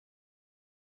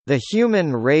The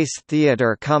Human Race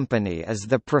Theatre Company is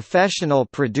the professional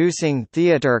producing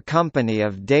theatre company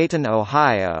of Dayton,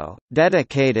 Ohio,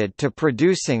 dedicated to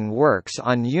producing works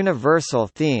on universal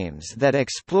themes that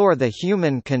explore the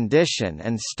human condition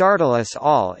and startle us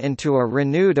all into a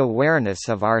renewed awareness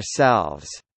of ourselves.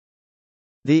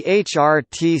 The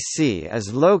HRTC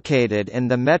is located in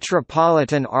the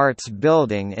Metropolitan Arts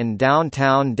Building in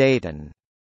downtown Dayton.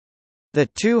 The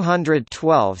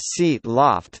 212-seat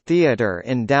Loft Theatre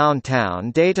in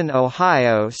downtown Dayton,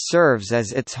 Ohio serves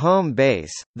as its home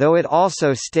base, though it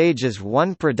also stages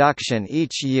one production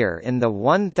each year in the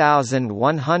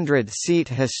 1,100-seat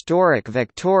historic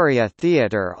Victoria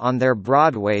Theatre on their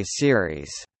Broadway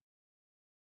series.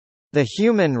 The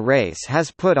Human Race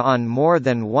has put on more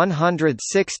than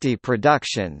 160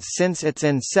 productions since its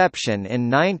inception in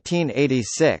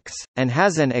 1986, and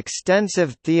has an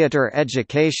extensive theater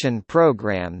education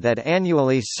program that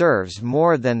annually serves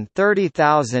more than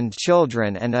 30,000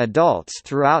 children and adults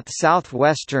throughout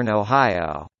southwestern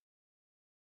Ohio.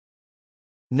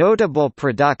 Notable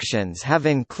productions have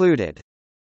included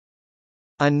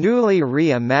a newly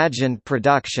reimagined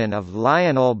production of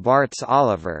Lionel Bart's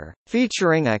Oliver,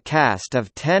 featuring a cast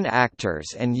of 10 actors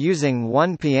and using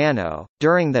one piano,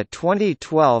 during the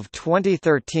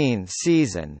 2012-2013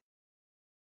 season.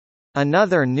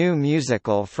 Another new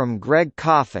musical from Greg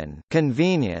Coffin,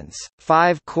 Convenience,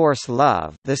 Five-Course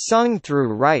Love, The Sung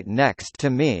Through Right Next to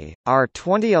Me. Our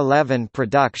 2011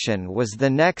 production was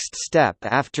the next step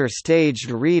after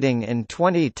staged reading in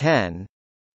 2010.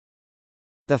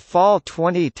 The fall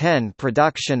 2010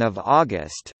 production of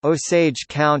August, Osage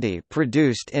County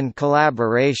produced in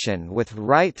collaboration with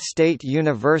Wright State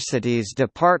University's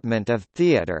Department of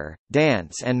Theater,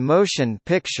 Dance and Motion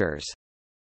Pictures.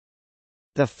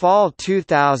 The fall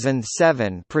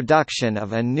 2007 production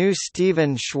of a new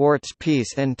Stephen Schwartz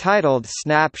piece entitled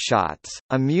Snapshots,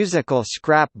 a musical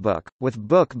scrapbook, with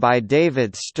book by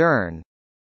David Stern.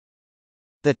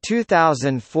 The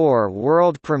 2004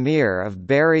 world premiere of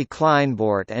Barry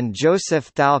Kleinbort and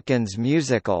Joseph Thalkin's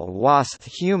musical Wasth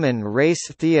Human Race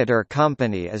Theatre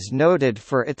Company is noted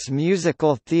for its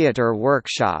musical theatre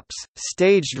workshops,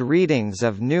 staged readings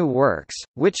of new works,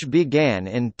 which began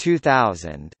in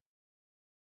 2000.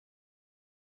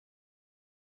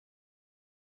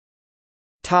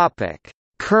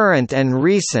 Current and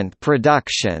recent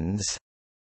productions.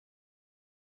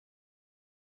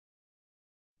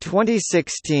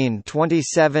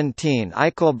 2016–2017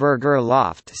 Eichelberger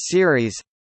Loft series.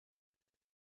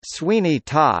 Sweeney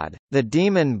Todd, The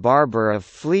Demon Barber of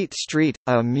Fleet Street,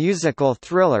 a musical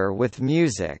thriller with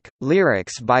music,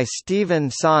 lyrics by Stephen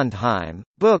Sondheim,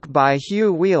 book by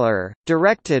Hugh Wheeler,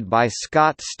 directed by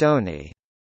Scott Stoney.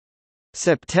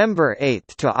 September 8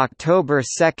 to October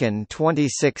 2,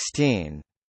 2016.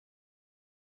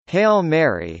 Hail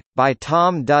Mary, by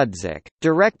Tom Dudzik,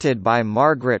 directed by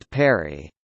Margaret Perry.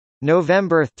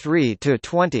 November 3 to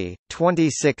 20,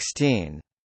 2016.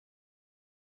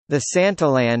 The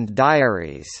Santaland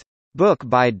Diaries. Book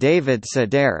by David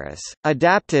Sedaris,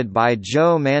 adapted by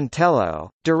Joe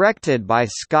Mantello, directed by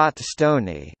Scott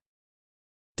Stoney.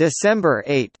 December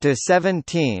 8 to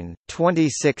 17,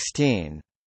 2016.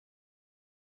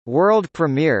 World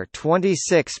premiere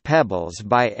 26 Pebbles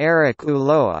by Eric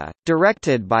Ulloa,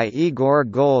 directed by Igor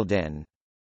Goldin.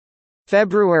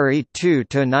 February 2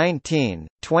 to 19,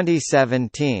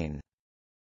 2017.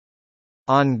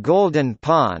 On Golden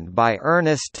Pond by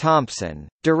Ernest Thompson,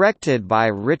 directed by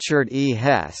Richard E.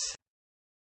 Hess.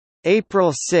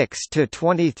 April 6 to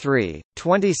 23,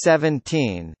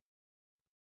 2017.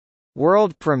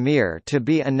 World premiere to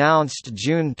be announced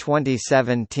June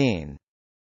 2017.